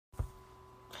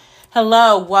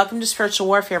Hello, welcome to Spiritual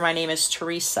Warfare. My name is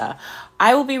Teresa.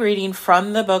 I will be reading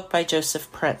from the book by Joseph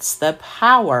Prince, The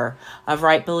Power of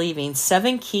Right Believing,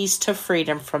 7 Keys to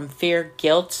Freedom from Fear,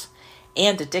 Guilt,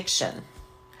 and Addiction.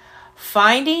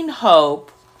 Finding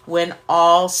hope when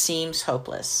all seems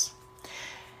hopeless.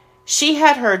 She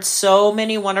had heard so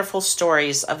many wonderful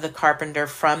stories of the carpenter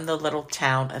from the little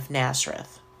town of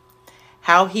Nazareth.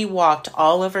 How he walked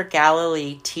all over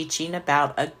Galilee teaching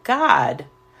about a God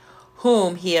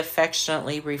whom he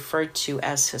affectionately referred to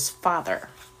as his Father.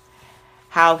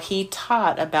 How he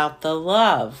taught about the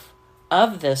love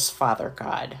of this Father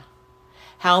God.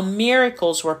 How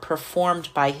miracles were performed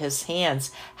by his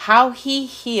hands. How he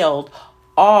healed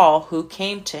all who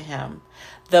came to him.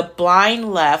 The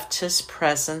blind left his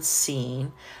presence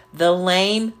seeing, the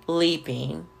lame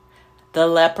leaping, the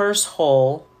lepers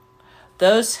whole,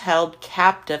 those held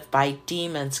captive by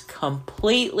demons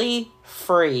completely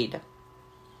freed.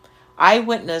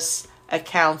 Eyewitness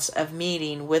accounts of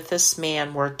meeting with this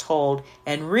man were told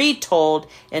and retold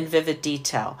in vivid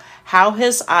detail. How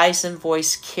his eyes and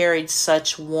voice carried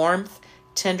such warmth,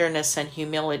 tenderness, and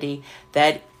humility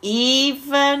that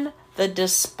even the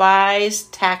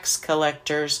despised tax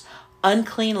collectors,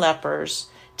 unclean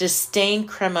lepers, disdained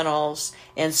criminals,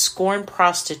 and scorned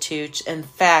prostitutes, in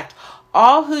fact,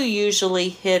 all who usually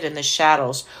hid in the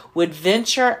shadows, would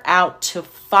venture out to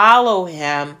follow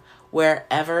him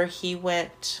wherever he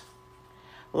went.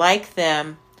 Like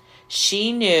them,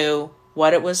 she knew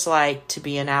what it was like to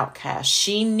be an outcast.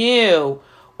 She knew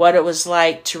what it was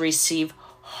like to receive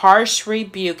harsh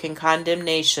rebuke and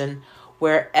condemnation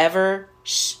whenever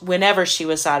she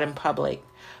was out in public,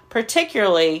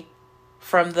 particularly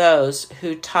from those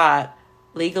who taught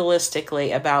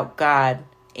legalistically about God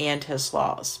and his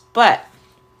laws. But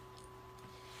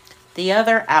the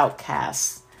other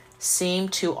outcasts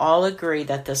seemed to all agree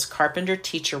that this carpenter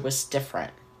teacher was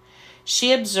different.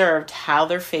 She observed how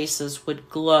their faces would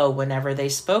glow whenever they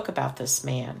spoke about this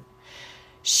man.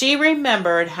 She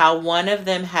remembered how one of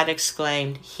them had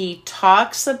exclaimed, "He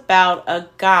talks about a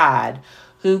God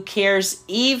who cares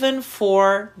even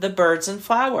for the birds and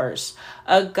flowers,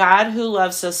 a God who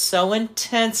loves us so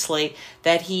intensely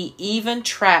that he even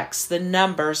tracks the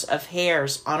numbers of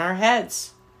hairs on our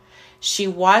heads." She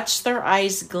watched their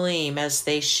eyes gleam as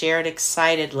they shared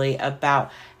excitedly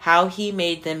about how he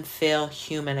made them feel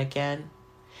human again.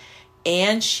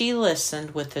 And she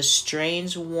listened with a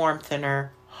strange warmth in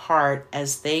her heart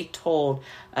as they told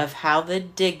of how the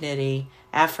dignity,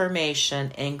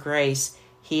 affirmation, and grace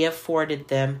he afforded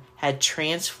them had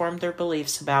transformed their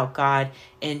beliefs about God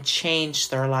and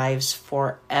changed their lives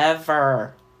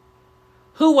forever.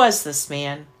 Who was this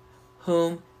man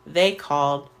whom they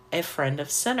called a friend of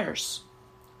sinners?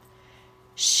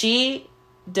 She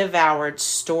devoured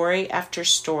story after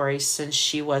story since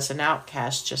she was an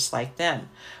outcast just like them.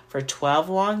 For 12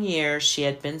 long years, she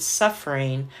had been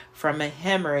suffering from a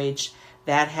hemorrhage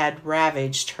that had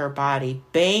ravaged her body,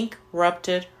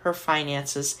 bankrupted her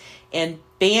finances, and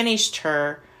banished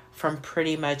her from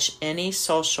pretty much any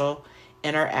social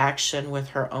interaction with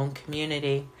her own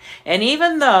community. And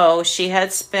even though she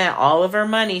had spent all of her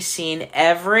money seeing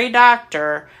every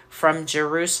doctor from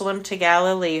Jerusalem to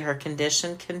Galilee, her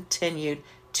condition continued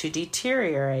to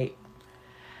deteriorate.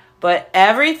 But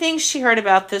everything she heard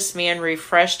about this man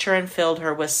refreshed her and filled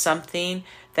her with something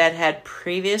that had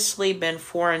previously been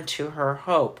foreign to her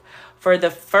hope. For the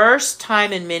first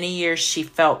time in many years, she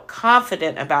felt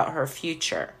confident about her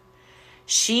future.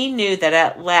 She knew that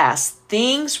at last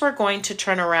things were going to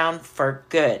turn around for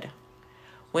good.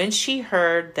 When she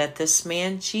heard that this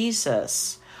man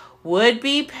Jesus would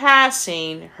be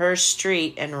passing her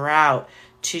street en route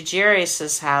to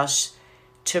Jairus' house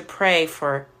to pray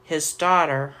for his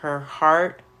daughter, her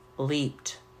heart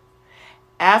leaped.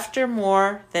 After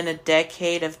more than a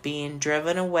decade of being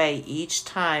driven away each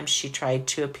time she tried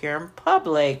to appear in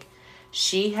public,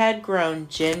 she had grown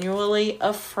genuinely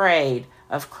afraid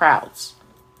of crowds.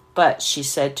 But she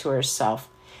said to herself,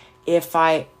 "If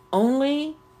I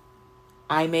may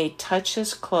touch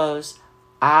his clothes,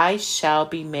 I shall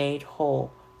be made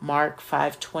whole." Mark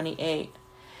 5:28.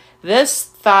 This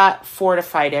thought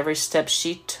fortified every step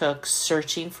she took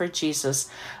searching for Jesus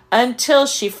until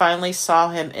she finally saw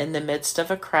him in the midst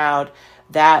of a crowd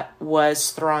that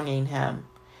was thronging him.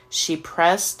 She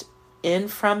pressed in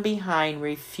from behind,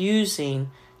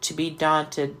 refusing to be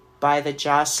daunted by the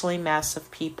jostling mass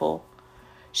of people.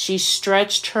 She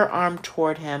stretched her arm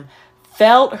toward him,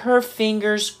 felt her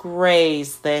fingers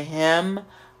graze the hem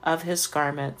of his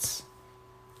garments.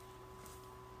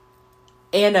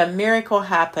 And a miracle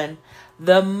happened.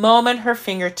 The moment her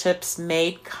fingertips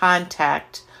made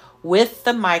contact with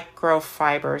the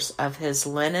microfibers of his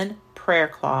linen prayer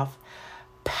cloth,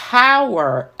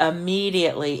 power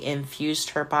immediately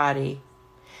infused her body.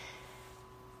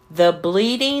 The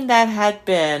bleeding that had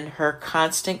been her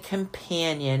constant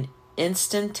companion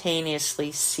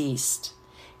instantaneously ceased,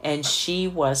 and she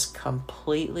was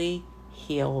completely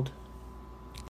healed.